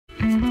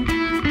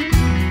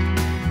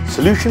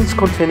Solutions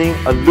containing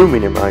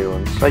aluminium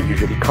ions are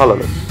usually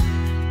colourless.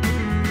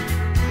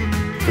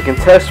 We can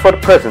test for the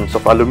presence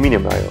of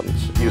aluminium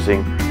ions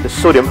using the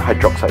sodium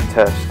hydroxide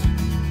test.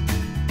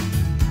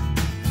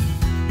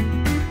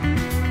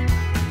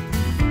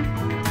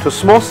 To a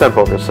small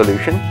sample of your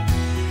solution,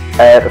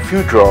 add a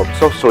few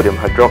drops of sodium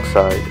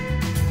hydroxide.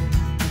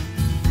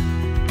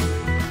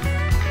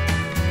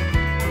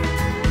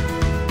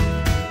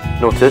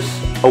 Notice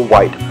a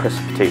white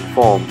precipitate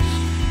forms.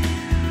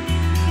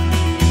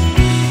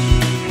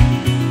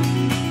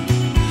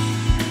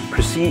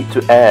 Proceed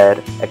to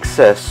add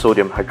excess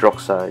sodium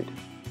hydroxide.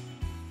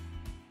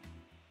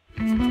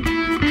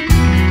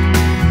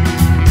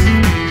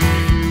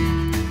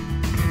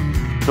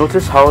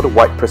 Notice how the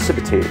white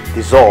precipitate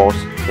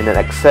dissolves in an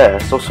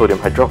excess of sodium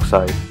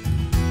hydroxide.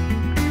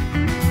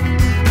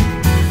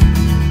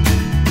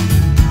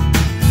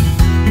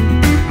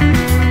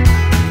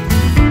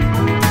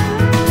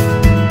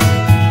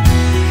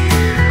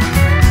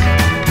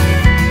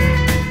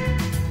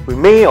 We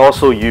may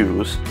also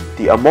use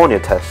the ammonia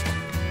test.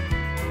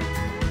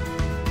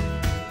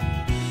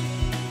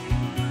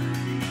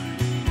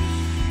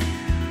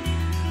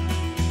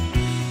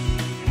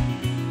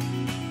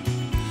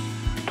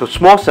 To a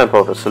small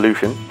sample of the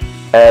solution,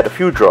 add a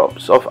few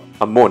drops of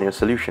ammonia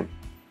solution.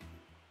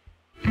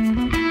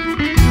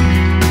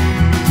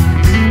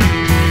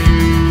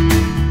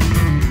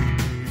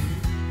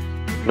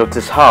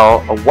 Notice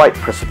how a white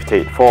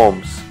precipitate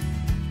forms.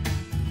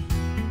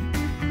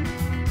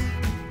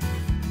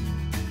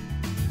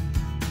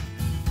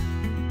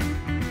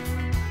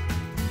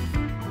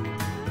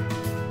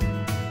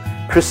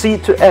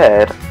 Proceed to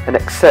add an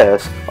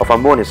excess of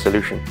ammonia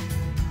solution.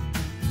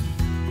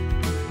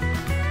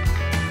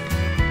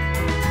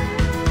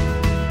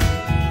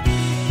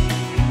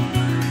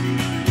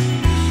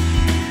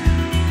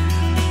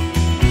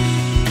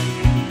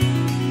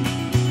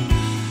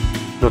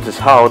 Notice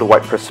how the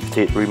white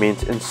precipitate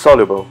remains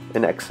insoluble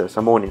in excess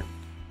ammonia.